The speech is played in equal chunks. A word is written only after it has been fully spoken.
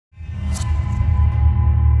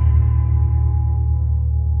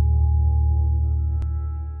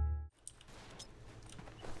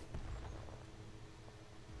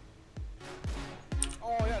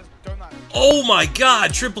my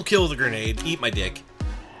god! Triple kill with a grenade. Eat my dick.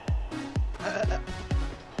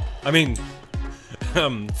 I mean,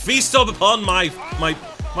 feast upon my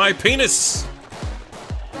penis.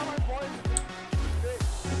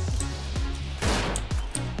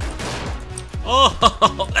 Oh,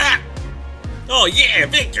 ah! Oh yeah,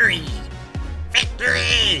 victory!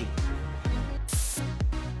 Victory!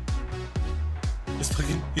 This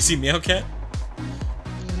fucking, you see Meowcat?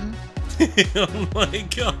 Mm-hmm. Oh my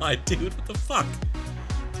god, dude, what the fuck?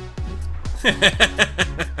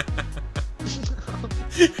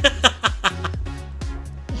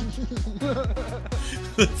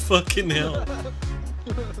 The fucking hell.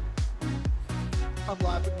 I'm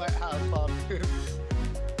laughing my ass off, dude.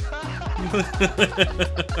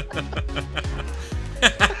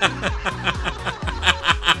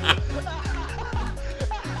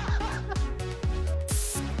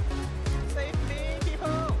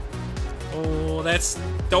 Oh, that's...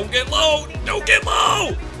 Don't get low! Don't get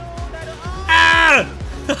low! Ah!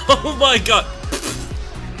 Oh my god!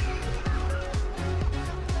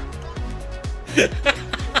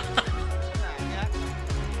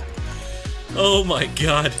 Oh my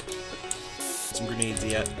god. Some grenades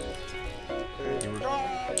yet.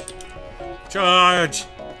 Charge!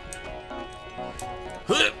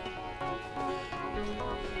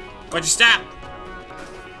 Why'd you stop?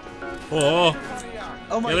 Oh,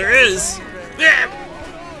 Oh my yeah, there God. is. Yeah.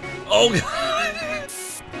 Oh god.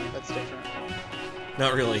 That's different.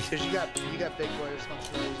 Not really. Cause you got big boys,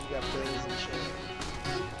 you got bills and shit.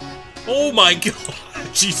 Oh my god.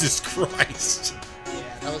 Jesus Christ.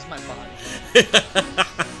 Yeah, that was my body.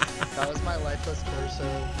 That was my lifeless torso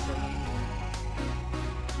from...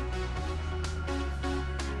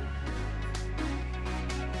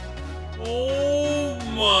 Oh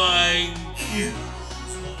my god.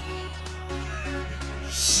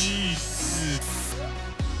 Jesus.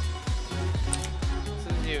 This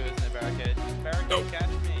is you, isn't it, Barricade? Barricade, Nope. catch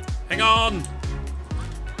me. Hang on.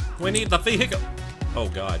 We need the vehicle. Oh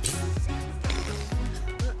god.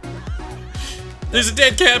 There's a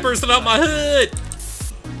dead cat person on my hood.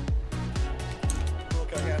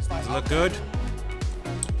 Does it look good?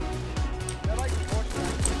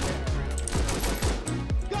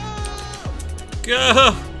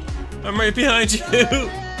 Go! I'm right behind you.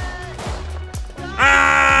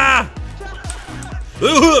 Ah!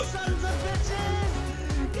 Ooh! Sons of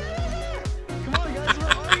bitches! Get in there! Come on, guys,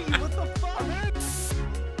 where are you? What the fuck, man?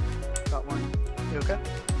 Got one. You okay?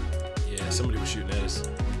 Yeah, somebody was shooting at us.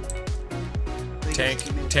 They Tank,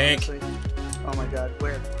 just teammates, tank. honestly. Oh my god,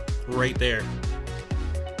 where? Right there.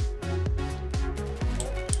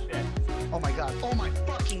 Oh my god. Oh my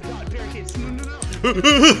fucking god, barricades. No, no, no.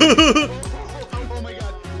 Oh my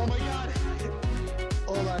god. Oh my god.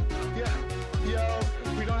 Hold on. Yeah. Yo,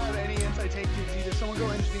 we don't have any anti-tank dudes either. Someone go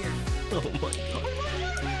engineer. Oh my god. Oh my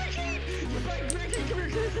god, barricade! Barricade,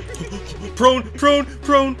 come here. Prone, prone,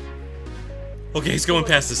 prone. Okay, he's going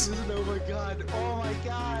past us. Oh my god. Oh my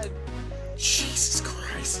god. Jesus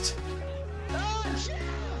Christ. Oh, Jeff!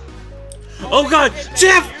 Oh god!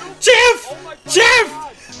 Jeff! Jeff! Oh my god. Jeff!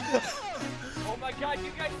 Oh my god,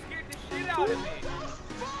 you guys scared the shit out of me!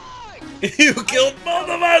 You killed both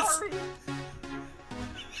of us!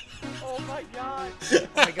 Oh my god! Oh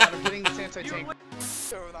my god, I'm getting this anti-tank.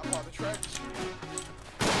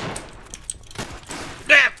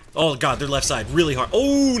 Oh god, their left side, really hard.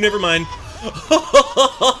 Oh, never mind.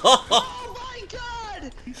 Oh my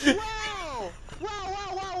god! Wow! Wow,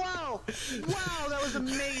 wow, wow, wow! Wow, that was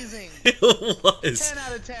amazing! It was. 10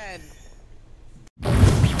 out of 10.